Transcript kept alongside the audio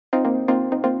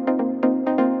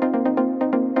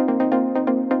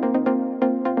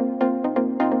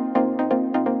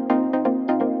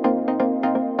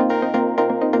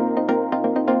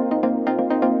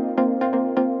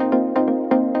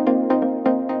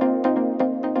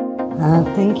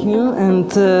Thank you,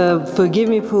 and forgive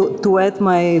me to add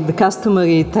the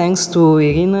customary thanks to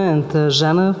Irina and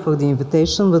Jana for the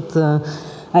invitation, but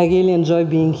I really enjoy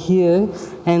being here,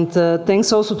 and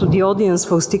thanks also to the audience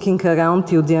for sticking around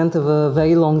till the end of a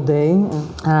very long day.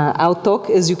 I'll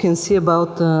talk, as you can see,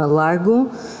 about Largo,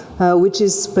 which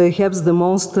is perhaps the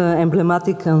most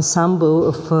emblematic ensemble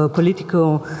of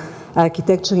political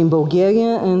architecture in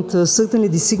Bulgaria, and certainly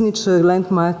the signature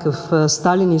landmark of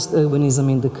Stalinist urbanism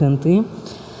in the country.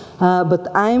 But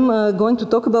I'm going to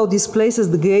talk about this place as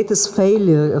the greatest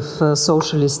failure of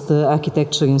socialist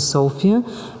architecture in Sofia,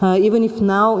 even if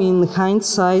now in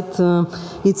hindsight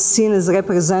it's seen as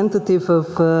representative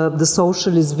of the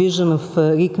socialist vision of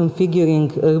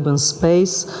reconfiguring urban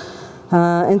space,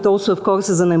 and also of course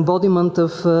as an embodiment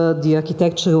of the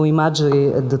architectural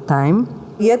imagery at the time.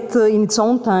 Yet in its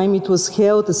own time it was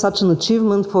hailed as such an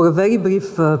achievement for a very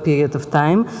brief period of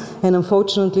time, and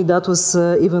unfortunately that was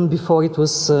even before it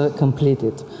was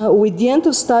completed. With the end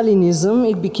of Stalinism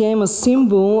it became a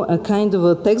symbol, a kind of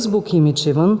a textbook image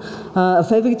even,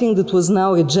 of everything that was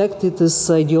now rejected as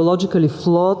ideologically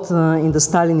flawed in the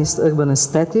Stalinist urban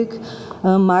aesthetic,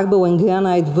 a marble and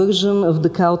granite version of the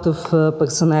cult of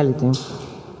personality.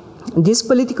 This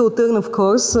political turn, of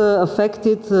course,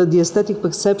 affected the aesthetic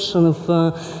perception of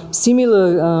similar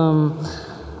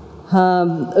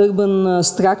urban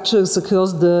structures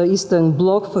across the Eastern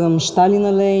Bloc, from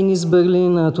Stalinallee in East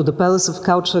Berlin to the Palace of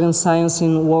Culture and Science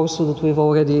in Warsaw that we've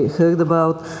already heard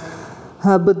about.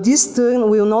 But this turn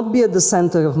will not be at the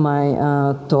center of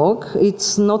my talk.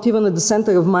 It's not even at the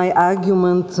center of my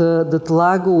argument that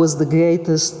Largo was the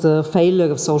greatest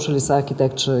failure of socialist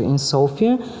architecture in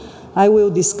Sofia. I will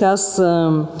discuss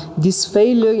this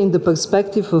failure in the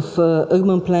perspective of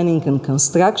urban planning and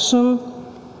construction,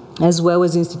 as well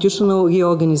as institutional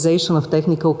reorganization of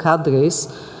technical cadres,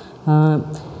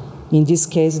 in this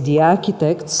case the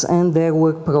architects and their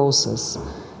work process.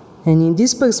 And in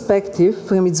this perspective,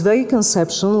 from its very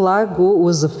conception, Largo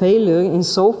was a failure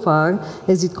insofar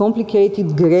as it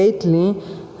complicated greatly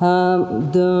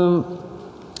the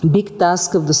big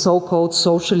task of the so-called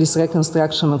socialist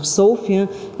reconstruction of Sofia,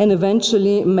 and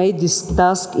eventually made this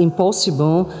task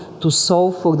impossible to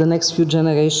solve for the next few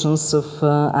generations of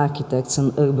architects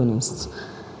and urbanists.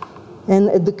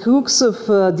 And at the crux of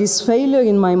this failure,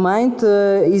 in my mind,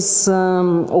 is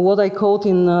what I called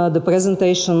in the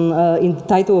presentation, in the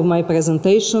title of my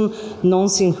presentation,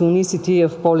 Non-Synchronicity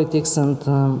of Politics and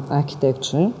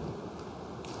Architecture.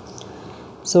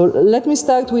 So let me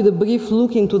start with a brief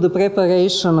look into the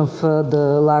preparation of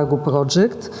the Largo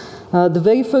project. The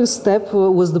very first step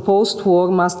was the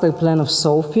post-war master plan of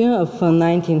Sofia of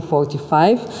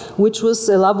 1945, which was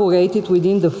elaborated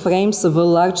within the frames of a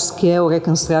large-scale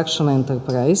reconstruction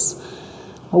enterprise.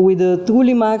 With a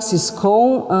truly Marxist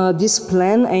call, this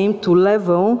plan aimed to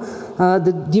level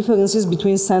the differences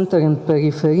between center and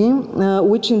periphery,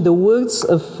 which in the words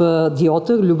of the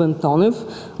author, Ljuban Tonev,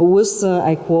 was,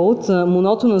 I quote,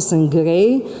 monotonous and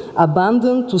grey,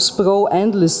 abandoned to sprawl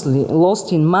endlessly,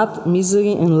 lost in mud,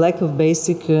 misery and lack of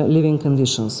basic living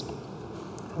conditions.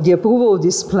 The approval of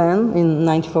this plan in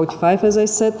 1945, as I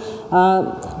said,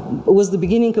 was the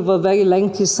beginning of a very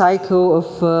lengthy cycle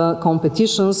of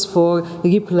competitions for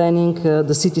replanning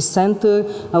the city center.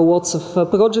 Lots of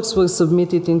projects were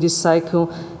submitted in this cycle,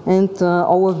 and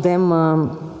all of them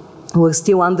were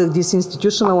still under this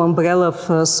institutional umbrella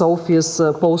of Sofia's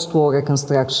post-war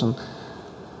reconstruction.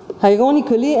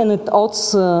 Ironically, and at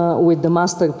odds with the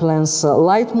master plan's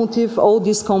leitmotif, all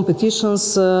these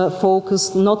competitions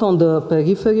focused not on the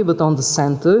periphery but on the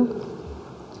center.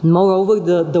 Moreover,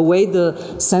 the way the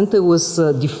center was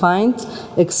defined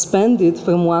expanded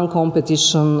from one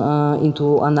competition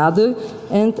into another,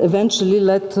 and eventually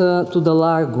led to the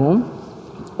Largo.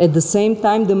 At the same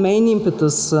time, the main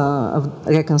impetus of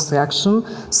reconstruction,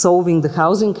 solving the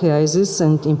housing crisis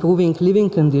and improving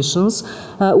living conditions,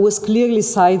 was clearly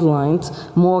sidelined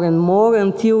more and more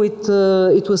until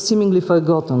it was seemingly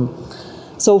forgotten.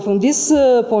 So from this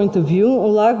point of view,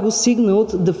 Largo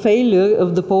signaled the failure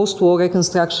of the post-war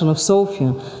reconstruction of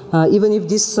Sofia, even if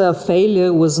this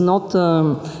failure was not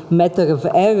a matter of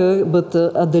error, but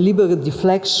a deliberate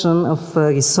deflection of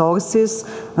resources,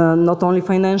 not only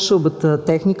financial, but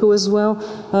technical as well,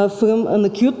 from an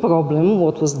acute problem,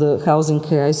 what was the housing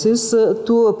crisis,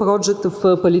 to a project of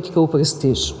political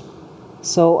prestige.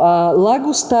 So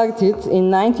Largo started in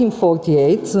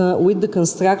 1948 with the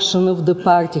construction of the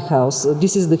party house.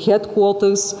 This is the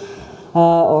headquarters,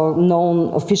 or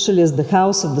known officially as the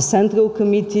house of the Central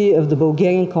Committee of the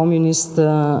Bulgarian Communist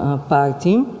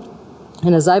Party.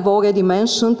 And as I've already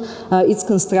mentioned, its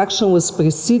construction was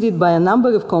preceded by a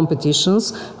number of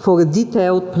competitions for a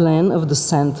detailed plan of the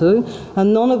center,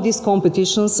 and none of these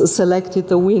competitions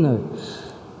selected a winner.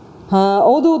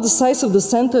 Although the size of the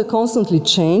center constantly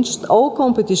changed, all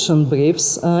competition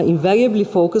briefs invariably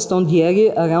focused on the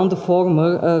area around the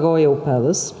former royal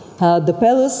palace. The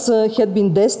palace had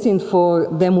been destined for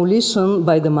demolition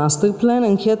by the master plan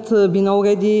and had been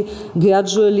already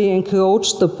gradually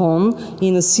encroached upon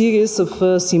in a series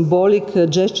of symbolic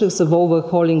gestures of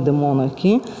overhauling the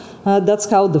monarchy. That's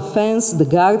how the fence, the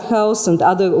guardhouse, and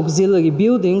other auxiliary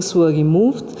buildings were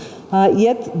removed,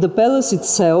 yet the palace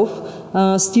itself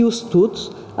still stood,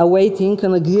 awaiting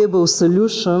an agreeable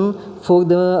solution for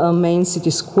the main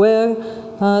city square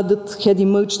that had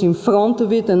emerged in front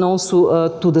of it and also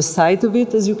to the side of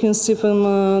it, as you can see from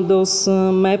those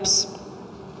maps.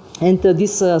 And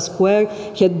this square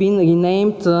had been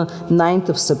renamed 9th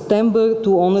of September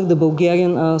to honor the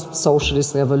Bulgarian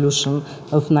Socialist Revolution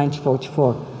of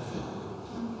 1944.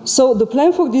 So the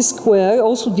plan for this square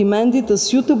also demanded a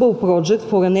suitable project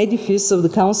for an edifice of the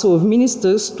Council of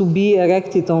Ministers to be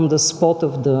erected on the spot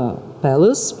of the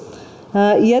palace.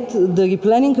 Yet the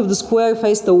replanning of the square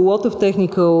faced a lot of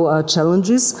technical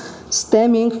challenges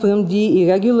stemming from the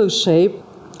irregular shape,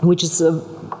 which is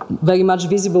very much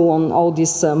visible on all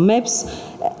these maps,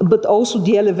 but also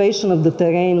the elevation of the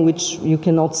terrain, which you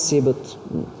cannot see but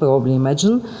probably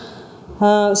imagine.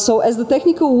 So as the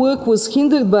technical work was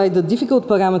hindered by the difficult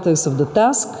parameters of the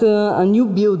task, a new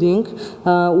building,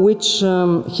 which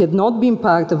had not been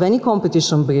part of any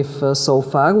competition brief so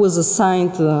far, was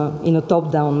assigned in a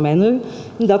top-down manner.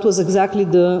 And that was exactly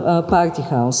the party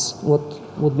house, what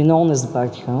would be known as the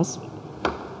party house.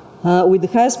 With the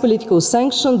highest political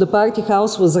sanction, the party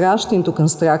house was rushed into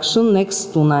construction next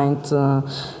to 9th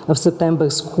of September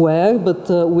Square, but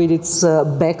with its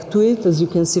back to it, as you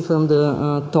can see from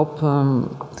the top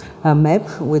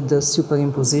map with the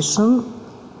superimposition.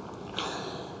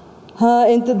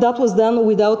 And that was done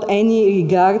without any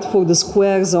regard for the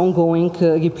square's ongoing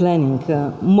replanning.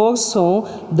 More so,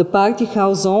 the party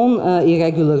house's own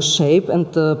irregular shape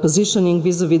and positioning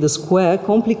vis-a-vis the square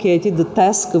complicated the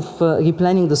task of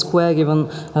replanning the square even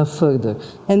further.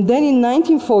 And then in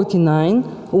 1949,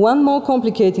 one more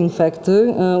complicating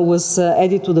factor was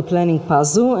added to the planning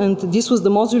puzzle, and this was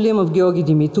the mausoleum of Georgi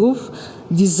Dimitrov,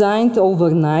 designed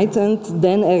overnight and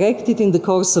then erected in the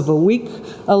course of a week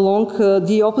along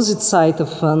the opposite side of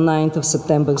 9th of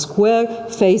September Square,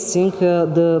 facing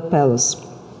the palace.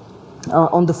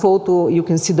 On the photo, you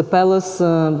can see the palace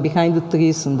behind the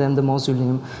trees and then the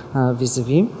mausoleum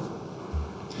vis-a-vis.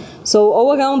 So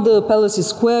all around the Palace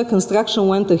Square, construction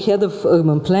went ahead of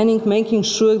urban planning, making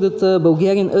sure that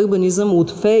Bulgarian urbanism would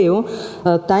fail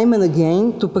time and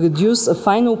again to produce a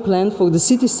final plan for the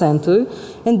city center,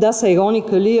 and thus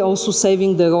ironically also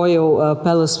saving the royal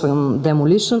palace from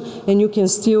demolition, and you can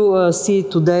still see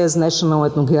it today as National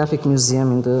Ethnographic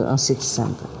Museum in the city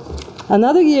center.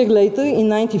 Another year later, in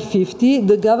 1950,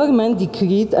 the government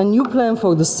decreed a new plan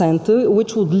for the center,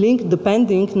 which would link the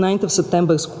pending 9th of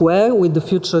September Square with the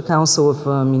future Council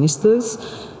of Ministers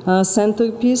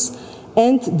centerpiece,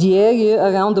 and the area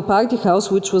around the party house,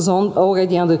 which was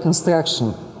already under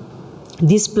construction.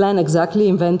 This plan exactly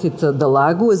invented the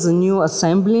Largo as a new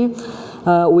assembly,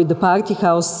 with the party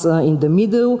house in the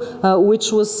middle,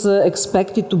 which was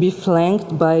expected to be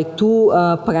flanked by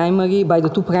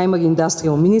the two primary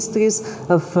industrial ministries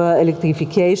of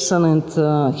electrification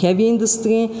and heavy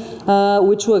industry,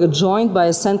 which were adjoined by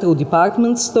a central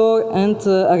department store and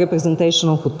a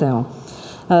representational hotel.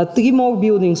 3 more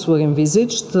buildings were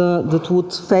envisaged that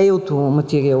would fail to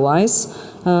materialize.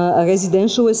 A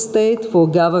residential estate for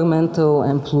governmental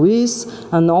employees,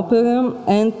 an opera,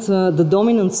 and the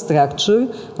dominant structure,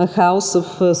 a house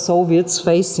of Soviets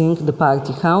facing the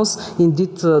party house,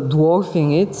 indeed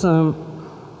dwarfing it,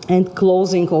 and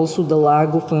closing also the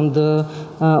Largo from the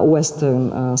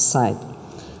western side.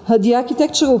 The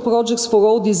architectural projects for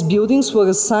all these buildings were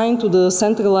assigned to the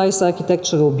centralized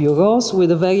architectural bureaus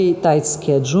with a very tight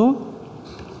schedule.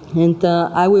 And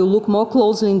I will look more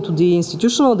closely into the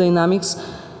institutional dynamics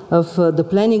of the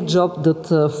planning job that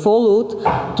followed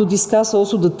to discuss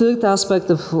also the third aspect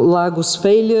of Largo's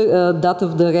failure, that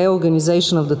of the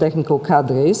reorganization of the technical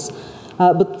cadres.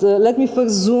 But let me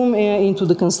first zoom into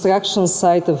the construction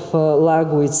site of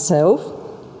Largo itself.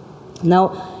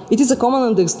 Now, it is a common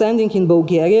understanding in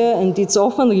Bulgaria, and it's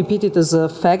often repeated as a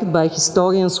fact by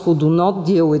historians who do not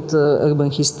deal with urban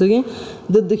history,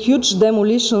 that the huge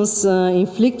demolitions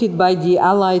inflicted by the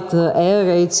Allied air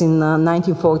raids in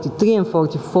 1943 and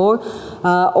 44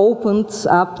 opened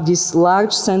up this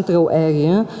large central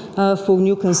area for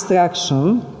new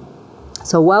construction.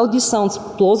 So while this sounds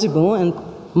plausible, and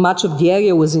much of the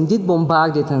area was indeed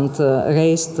bombarded and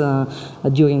razed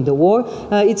during the war,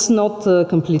 it's not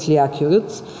completely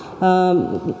accurate.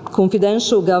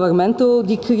 Confidential governmental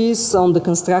decrees on the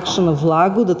construction of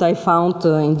Largo that I found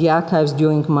in the archives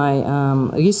during my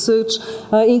research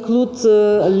include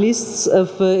lists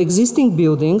of existing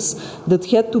buildings that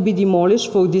had to be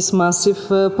demolished for this massive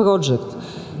project.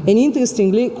 And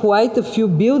interestingly, quite a few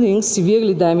buildings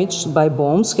severely damaged by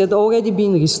bombs had already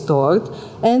been restored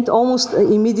and almost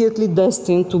immediately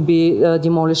destined to be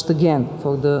demolished again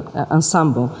for the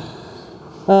Ensemble.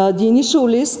 The initial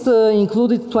list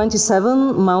included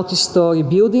 27 multi-story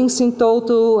buildings in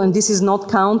total, and this is not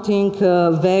counting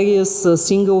various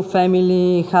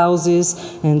single-family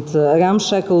houses and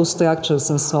ramshackle structures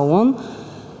and so on.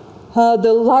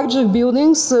 The larger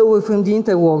buildings were from the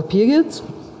interwar period,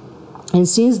 and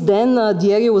since then the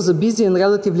area was a busy and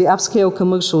relatively upscale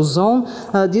commercial zone.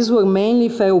 These were mainly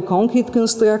ferro-concrete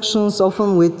constructions,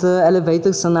 often with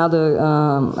elevators and other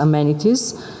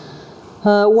amenities.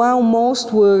 While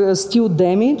most were still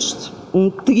damaged,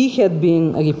 3 had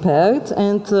been repaired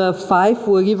and 5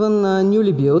 were even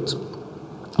newly built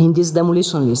in this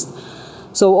demolition list.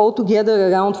 So altogether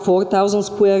around 4,000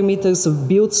 square meters of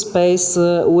built space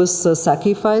was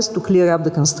sacrificed to clear up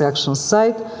the construction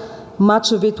site.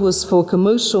 Much of it was for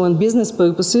commercial and business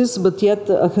purposes, but yet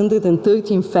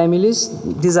 113 families,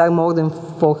 these are more than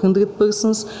 400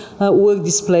 persons, were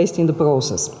displaced in the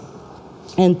process.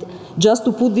 And just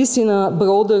to put this in a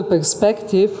broader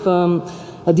perspective,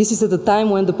 this is at a time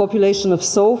when the population of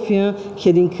Sofia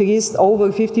had increased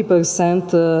over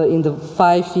 50% in the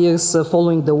 5 years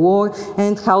following the war,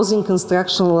 and housing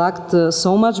construction lagged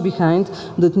so much behind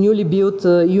that newly built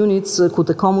units could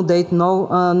accommodate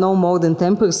no more than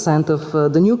 10%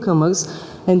 of the newcomers.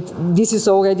 And this is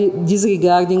already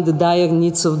disregarding the dire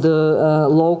needs of the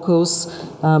locals,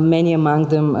 many among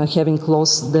them having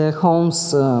lost their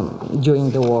homes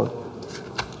during the war.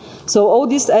 So all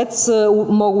this adds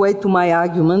more weight to my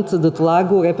argument that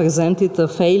Largo represented a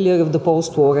failure of the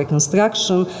post-war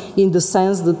reconstruction in the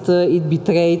sense that it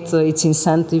betrayed its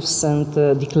incentives and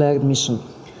declared mission.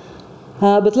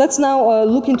 But let's now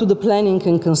look into the planning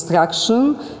and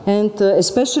construction, and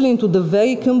especially into the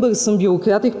very cumbersome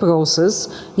bureaucratic process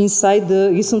inside the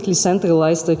recently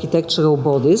centralized architectural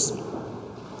bodies.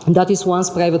 That is, once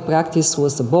private practice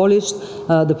was abolished,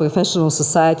 the professional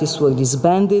societies were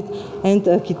disbanded, and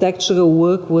architectural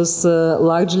work was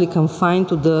largely confined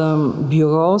to the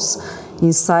bureaus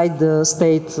inside the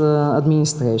state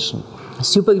administration.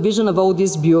 Supervision of all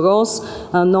these bureaus,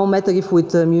 no matter if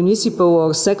with municipal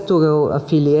or sectoral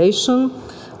affiliation,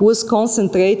 was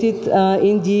concentrated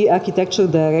in the Architecture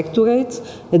Directorate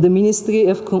at the Ministry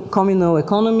of Communal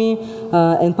Economy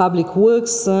and Public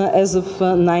Works as of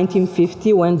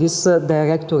 1950, when this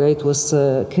directorate was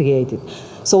created.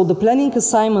 So the planning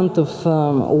assignment of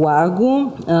Largo,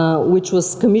 which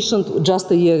was commissioned just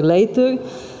a year later,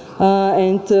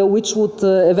 and which would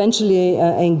eventually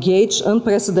engage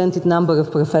unprecedented number of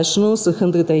professionals,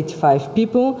 185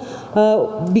 people,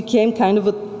 became kind of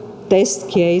a test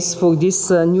case for this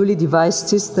newly devised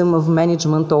system of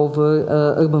management over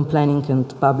urban planning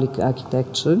and public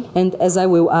architecture. And as I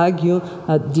will argue,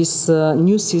 this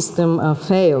new system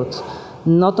failed.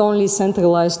 Not only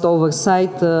centralized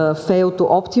oversight failed to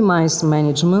optimize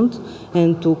management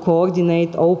and to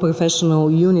coordinate all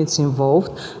professional units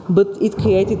involved, but it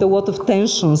created a lot of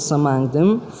tensions among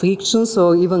them. Frictions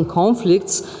or even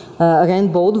conflicts ran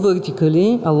both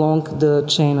vertically along the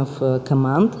chain of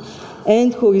command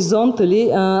and horizontally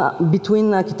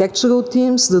between architectural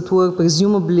teams that were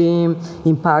presumably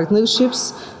in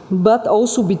partnerships, but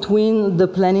also between the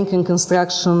planning and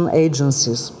construction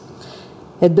agencies.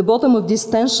 At the bottom of this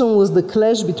tension was the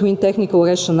clash between technical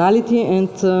rationality and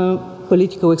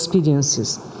political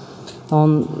expediencies.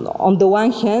 On the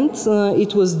one hand,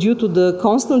 it was due to the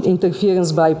constant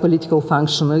interference by political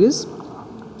functionaries,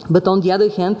 but on the other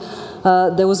hand,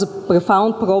 there was a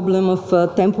profound problem of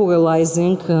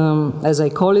temporalizing, as I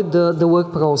call it, the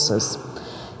work process.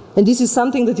 And this is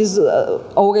something that is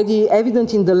already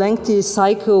evident in the lengthy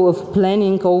cycle of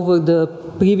planning over the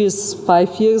previous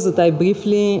 5 years that I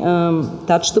briefly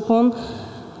touched upon.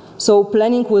 So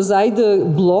planning was either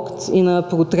blocked in a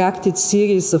protracted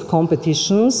series of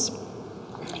competitions,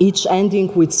 each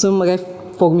ending with some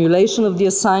formulation of the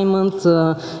assignment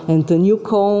and a new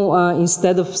call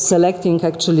instead of selecting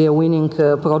actually a winning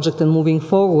project and moving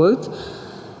forward.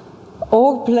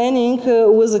 Our planning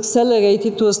was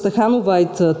accelerated to a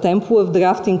Stahanovite tempo of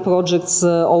drafting projects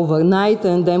overnight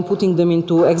and then putting them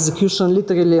into execution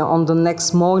literally on the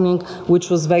next morning, which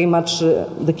was very much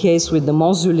the case with the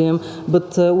mausoleum,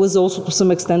 but was also to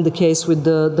some extent the case with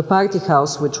the party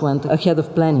house, which went ahead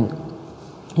of planning.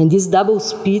 And this double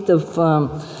speed of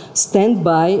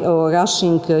standby or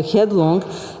rushing headlong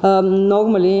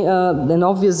normally and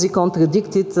obviously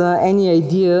contradicted any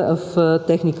idea of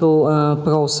technical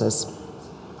process.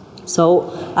 So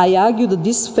I argue that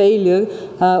this failure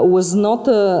was not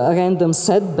a random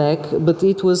setback, but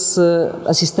it was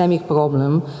a systemic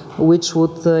problem which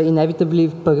would inevitably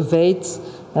pervade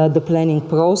the planning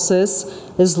process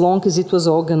as long as it was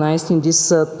organized in this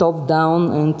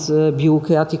top-down and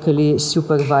bureaucratically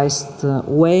supervised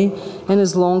way, and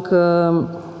as long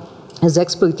as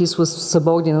expertise was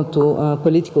subordinate to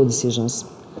political decisions.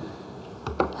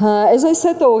 As I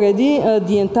said already,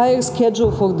 the entire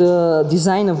schedule for the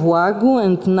design of Largo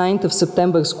and 9th of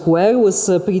September Square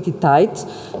was pretty tight.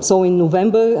 So in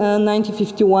November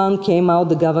 1951 came out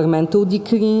the governmental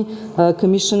decree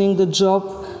commissioning the job,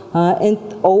 and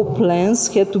all plans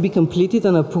had to be completed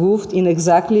and approved in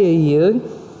exactly a year.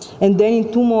 And then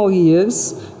in 2 more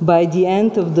years, by the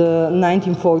end of the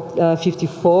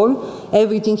 1954,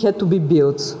 everything had to be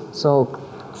built. So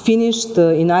finished,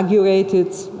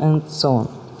 inaugurated, and so on.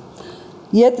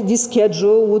 Yet this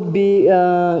schedule would be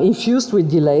infused with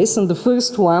delays, and the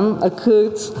first one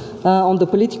occurred on the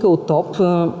political top,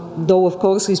 though of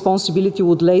course responsibility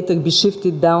would later be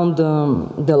shifted down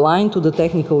the line to the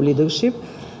technical leadership.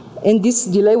 And this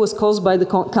delay was caused by the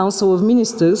Council of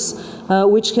Ministers,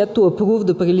 which had to approve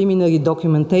the preliminary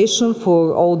documentation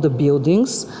for all the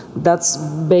buildings. That's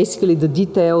basically the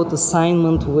detailed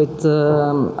assignment with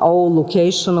all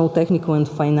locational, technical, and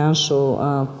financial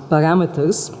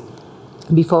parameters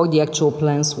before the actual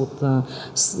plans would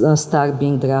start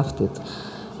being drafted.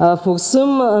 For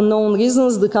some known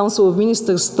reasons, the Council of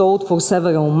Ministers stalled for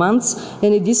several months,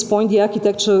 and at this point the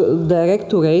Architecture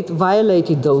Directorate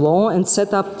violated the law and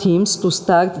set up teams to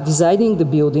start designing the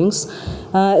buildings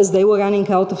as they were running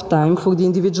out of time for the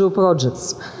individual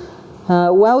projects.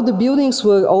 While the buildings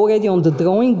were already on the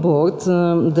drawing board,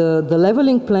 the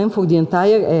leveling plan for the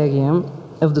entire area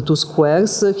of the 2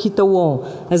 squares hit a wall.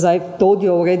 As I told you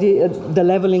already, the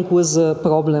leveling was a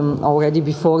problem already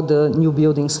before the new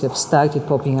buildings have started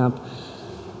popping up.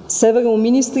 Several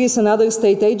ministries and other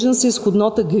state agencies could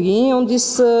not agree on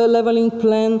this leveling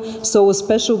plan, so a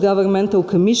special governmental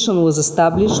commission was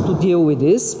established to deal with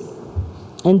this.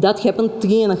 And that happened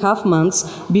 3.5 months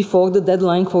before the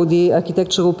deadline for the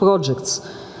architectural projects.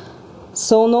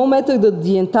 So no matter that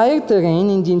the entire terrain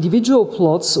in the individual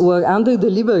plots were under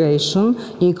deliberation,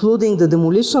 including the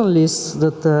demolition lists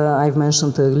that I've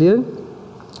mentioned earlier,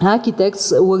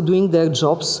 architects were doing their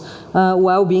jobs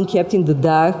while being kept in the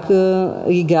dark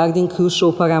regarding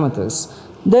crucial parameters.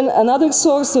 Then another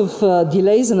source of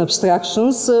delays and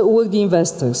obstructions were the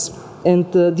investors. And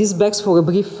this begs for a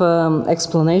brief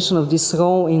explanation of this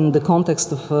role in the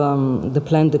context of the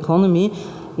planned economy.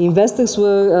 Investors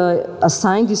were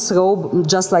assigned this role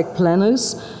just like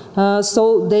planners,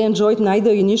 so they enjoyed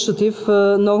neither initiative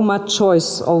nor much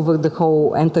choice over the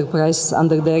whole enterprise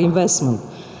under their investment.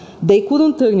 They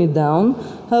couldn't turn it down,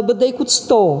 but they could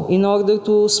stall in order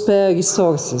to spare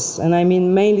resources, and I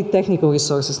mean mainly technical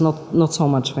resources, not so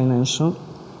much financial.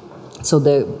 So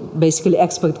they're basically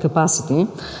expert capacity,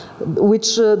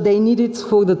 which they needed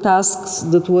for the tasks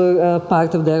that were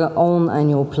part of their own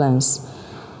annual plans.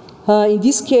 In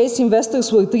this case,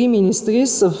 investors were 3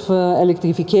 ministries of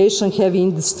electrification, heavy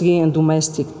industry, and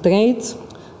domestic trade.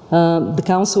 The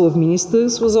Council of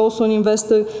Ministers was also an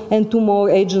investor, and 2 more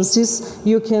agencies.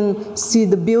 You can see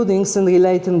the buildings and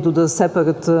relate them to the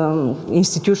separate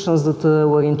institutions that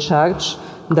were in charge.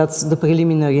 That's the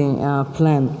preliminary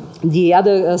plan. The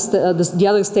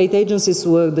other state agencies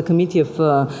were the Committee of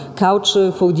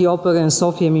Culture for the Opera and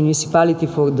Sofia Municipality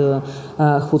for the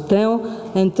hotel.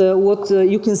 And what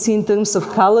you can see in terms of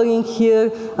coloring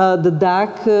here, the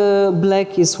dark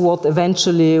black is what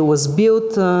eventually was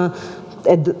built,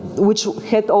 which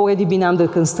had already been under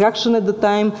construction at the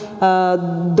time.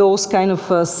 Those kind of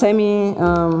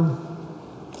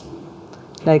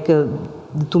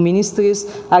the 2 ministries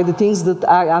are the things that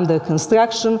are under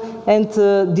construction, and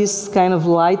these kind of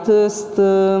lightest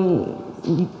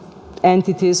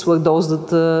entities were those that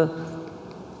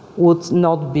would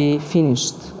not be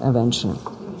finished eventually,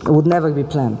 would never be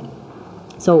planned.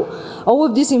 So all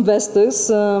of these investors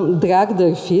dragged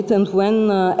their feet, and when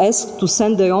asked to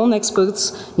send their own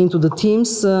experts into the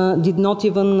teams, did not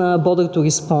even bother to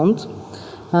respond.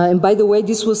 And by the way,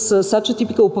 this was such a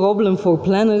typical problem for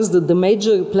planners that the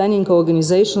major planning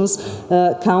organizations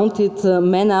counted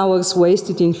man-hours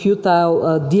wasted in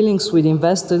futile dealings with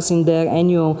investors in their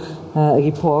annual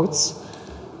reports.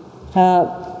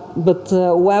 But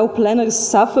while planners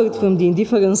suffered from the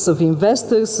indifference of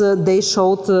investors, they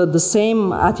showed the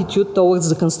same attitude towards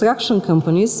the construction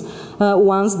companies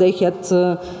once they had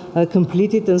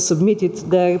completed and submitted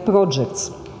their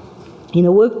projects. In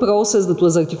a work process that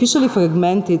was artificially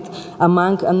fragmented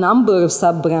among a number of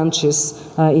sub-branches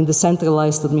in the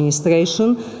centralized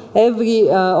administration, every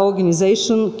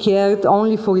organization cared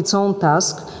only for its own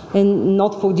task and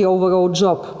not for the overall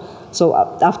job. So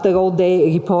after all,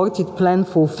 they reported plan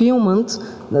fulfillment.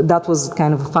 That was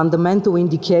kind of a fundamental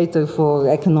indicator for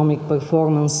economic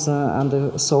performance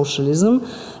under socialism.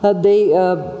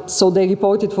 So they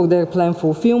reported for their plan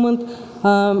fulfillment,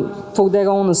 for their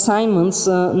own assignments,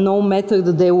 no matter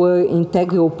that they were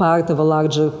integral part of a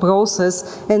larger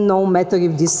process, and no matter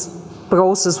if this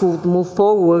process would move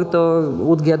forward or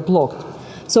would get blocked.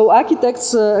 So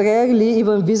architects rarely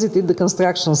even visited the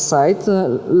construction site,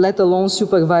 let alone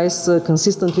supervise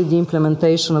consistently the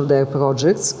implementation of their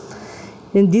projects.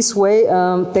 In this way,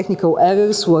 technical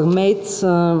errors were made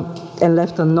and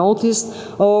left unnoticed,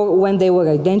 or when they were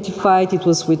identified, it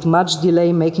was with much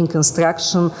delay, making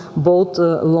construction both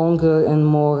longer and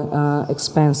more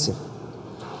expensive.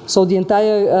 So the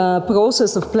entire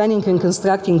process of planning and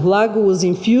constructing Largo was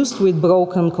infused with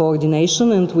broken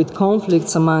coordination and with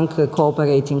conflicts among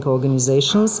cooperating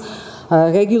organizations,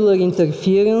 regular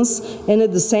interference, and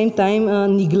at the same time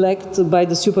neglect by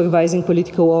the supervising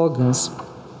political organs.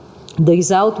 The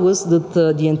result was that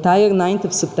the entire 9th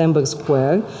of September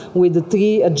Square, with the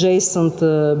 3 adjacent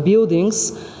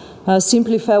buildings,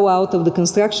 simply fell out of the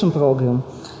construction program.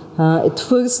 At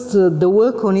first, the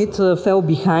work on it fell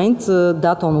behind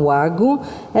that on Largo,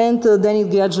 and then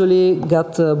it gradually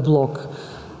got blocked.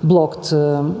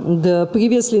 The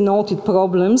previously noted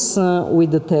problems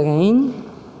with the terrain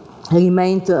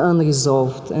remained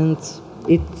unresolved, and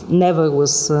it never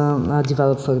was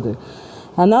developed further.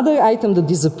 Another item that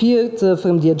disappeared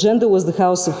from the agenda was the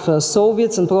House of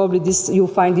Soviets, and probably you'll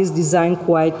find this design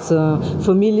quite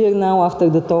familiar now after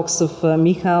the talks of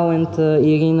Michal and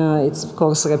Irina. It, of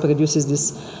course, reproduces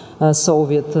this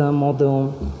Soviet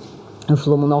model of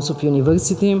Lomonosov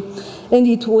University. And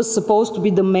it was supposed to be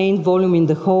the main volume in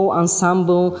the whole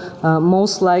ensemble.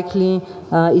 Most likely,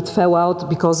 it fell out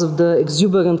because of the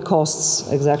exuberant costs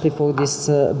exactly for this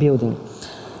building.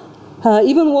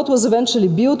 Even what was eventually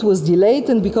built was delayed,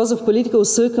 and because of political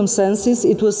circumstances,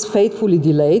 it was fatefully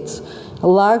delayed.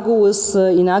 Largo was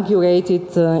inaugurated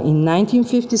in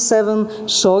 1957,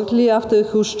 shortly after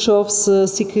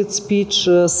Khrushchev's secret speech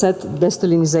set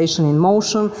deStalinization in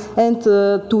motion, and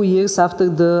 2 years after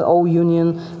the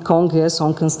All-Union Congress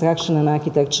on Construction and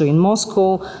Architecture in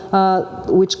Moscow,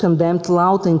 which condemned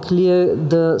loud and clear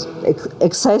the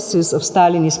excesses of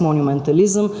Stalinist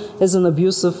monumentalism as an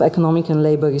abuse of economic and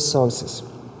labor resources.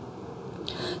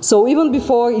 So even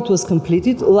before it was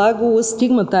completed, Largo was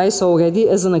stigmatized already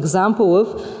as an example of,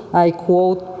 I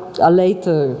quote a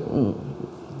later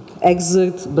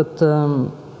excerpt, but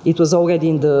it was already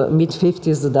in the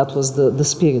mid-50s that was the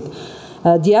spirit.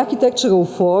 The architectural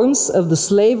forms of the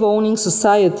slave-owning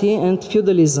society and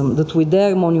feudalism that with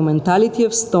their monumentality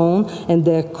of stone and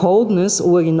their coldness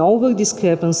were in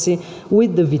over-discrepancy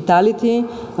with the vitality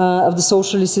of the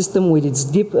socialist system with its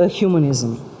deep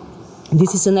humanism.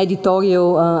 This is an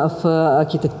editorial of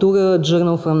Architectura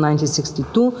journal from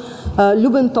 1962.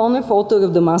 Luben Tonev, author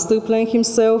of the master plan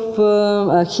himself,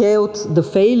 hailed the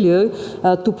failure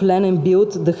to plan and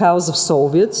build the House of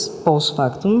Soviets, post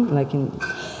factum, like in,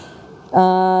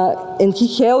 and he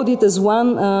hailed it as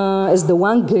the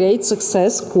one great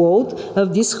success, quote,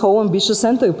 of this whole ambitious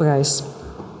enterprise.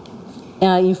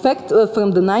 In fact,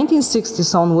 from the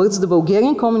 1960s onwards, the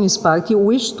Bulgarian Communist Party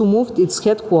wished to move its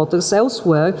headquarters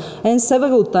elsewhere and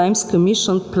several times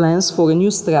commissioned plans for a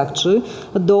new structure,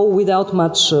 though without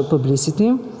much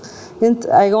publicity. And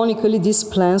ironically, these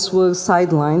plans were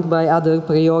sidelined by other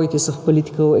priorities of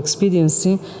political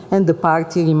expediency, and the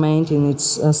party remained in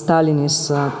its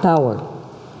Stalinist tower.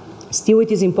 Still,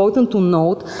 it is important to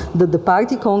note that the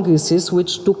party congresses,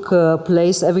 which took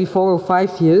place every 4 or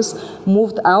 5 years,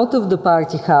 moved out of the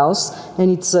party house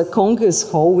and its congress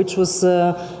hall, which was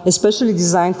especially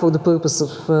designed for the purpose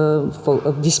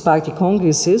of these party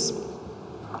congresses.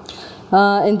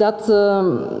 And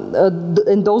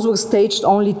those were staged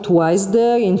only twice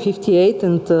there, in 58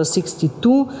 and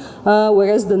 62,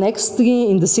 whereas the next 3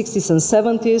 in the 60s and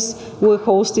 70s were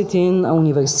hosted in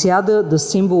Universiada, the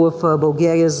symbol of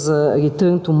Bulgaria's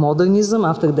return to modernism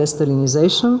after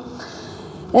deStalinization.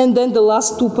 And then the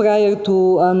last two prior to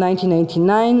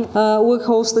 1989 were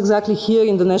hosted exactly here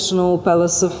in the National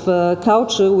Palace of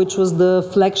Culture, which was the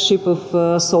flagship of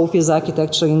Sofia's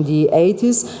architecture in the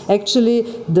 80s. Actually,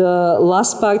 the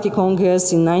last party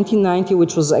congress in 1990,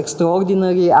 which was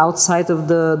extraordinary outside of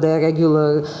their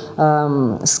regular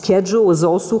schedule, was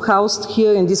also housed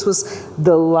here, and this was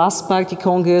the last party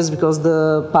congress because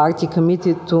the party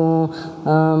committed to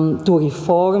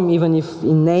reform, even if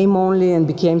in name only, and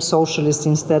became socialist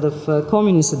instead of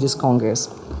communist at this Congress.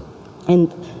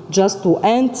 And just to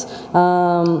end,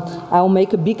 I'll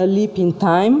make a big leap in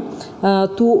time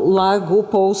to Largo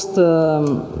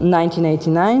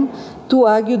post-1989 to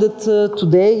argue that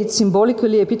today it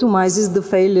symbolically epitomizes the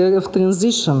failure of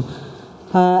transition.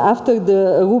 After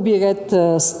the ruby red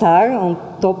star on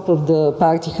top of the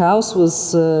party house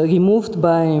was removed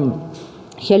by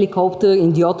helicopter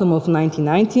in the autumn of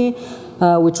 1990,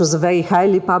 which was a very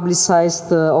highly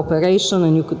publicized operation,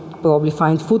 and you could probably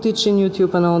find footage in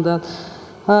YouTube and all that.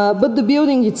 But the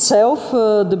building itself,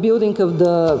 the building of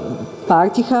the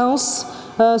party house,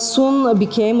 soon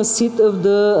became a seat of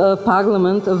the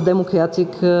Parliament of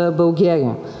Democratic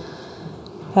Bulgaria.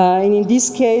 And in this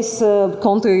case,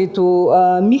 contrary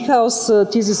to Michal's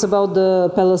thesis about the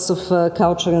Palace of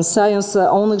Culture and Science,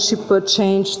 ownership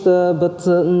changed, but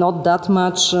not that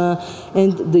much,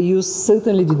 and the use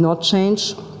certainly did not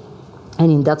change. And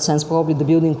in that sense, probably the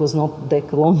building was not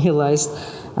decolonialized.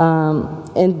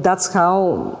 And that's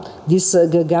how this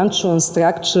gargantuan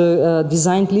structure,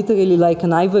 designed literally like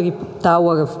an ivory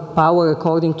tower of power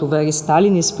according to very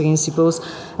Stalinist principles,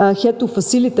 had to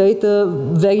facilitate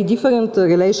very different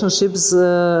relationships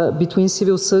between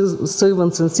civil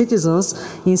servants and citizens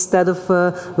instead of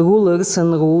rulers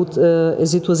and ruled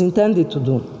as it was intended to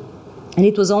do. And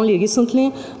it was only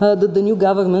recently that the new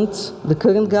government, the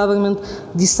current government,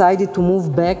 decided to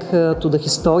move back to the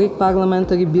historic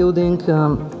parliamentary building,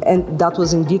 and that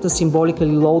was indeed a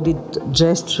symbolically loaded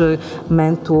gesture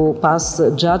meant to pass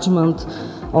judgment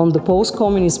on the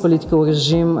post-communist political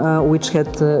regime which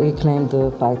had reclaimed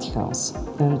the party house.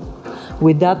 And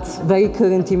with that very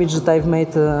current image that I've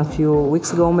made a few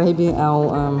weeks ago, maybe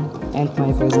I'll end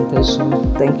my presentation.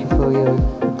 Thank you for your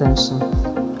attention.